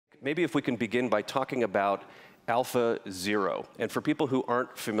maybe if we can begin by talking about AlphaZero. And for people who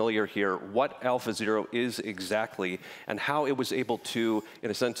aren't familiar here, what AlphaZero is exactly and how it was able to,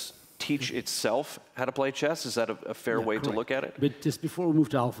 in a sense, teach itself how to play chess? Is that a fair way to look at it? But just before we move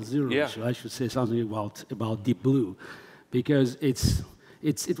to AlphaZero, so I should say something about Deep Blue, because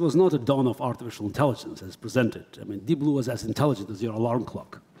it was not a dawn of artificial intelligence as presented. I mean, Deep Blue was as intelligent as your alarm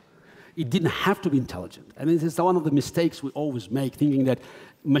clock. It didn't have to be intelligent. I mean, this is one of the mistakes we always make, thinking that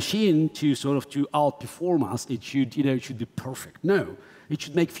machine to outperform us, it should be perfect. No, it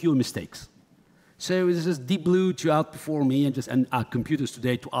should make fewer mistakes. So this is Deep Blue to outperform me, and computers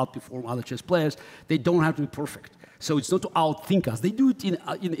today to outperform other chess players. They don't have to be perfect. So it's not to outthink us. They do it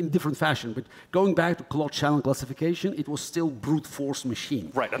in different fashion. But going back to Claude channel classification, it was still brute force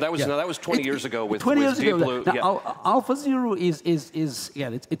machine. Right, and that was 20 years ago with Deep Blue. AlphaZero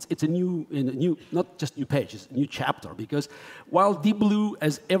it's a new, not just new page, it's a new chapter. Because while Deep Blue,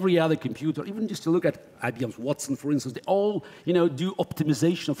 as every other computer, even just to look at IBM's Watson, for instance, they all do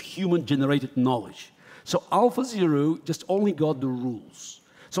optimization of human-generated knowledge. So AlphaZero just only got the rules.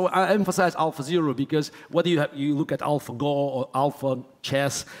 So I emphasize AlphaZero because whether you look at AlphaGo or Alpha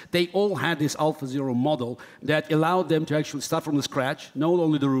Chess, they all had this AlphaZero model that allowed them to actually start from the scratch, know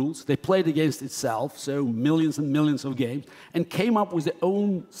only the rules. They played against itself, so millions and millions of games, and came up with their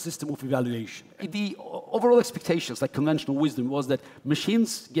own system of evaluation. The overall expectations, like conventional wisdom, was that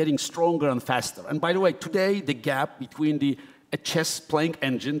machines getting stronger and faster. And by the way, today the gap between a chess-playing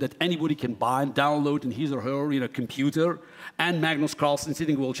engine that anybody can buy and download in his or her computer and Magnus Carlsen,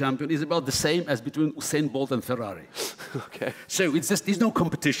 sitting world champion, is about the same as between Usain Bolt and Ferrari. Okay. So it's just, there's no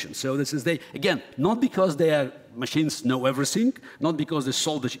competition. So this is, again, not because machines know everything, not because they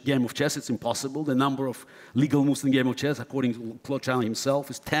solve the game of chess, it's impossible. The number of legal moves in the game of chess, according to Claude Channel himself,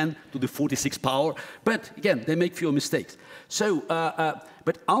 is 10 to the 46 power. But again, they make fewer mistakes. So,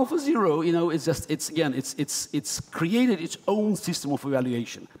 but AlphaZero, it's created its own system of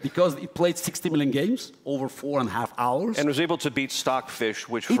evaluation because it played 60 million games over 4.5 hours. And was able to beat Stockfish,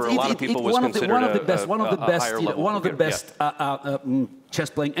 which for a lot of people was considered one of the best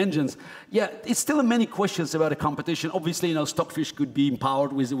chess-playing engines. Yeah, it's still many questions about a competition. Obviously, Stockfish could be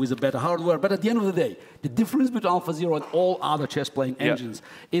empowered with a better hardware, but at the end of the day, the difference between AlphaZero and all other chess-playing engines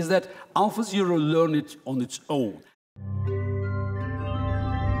is that AlphaZero learned it on its own.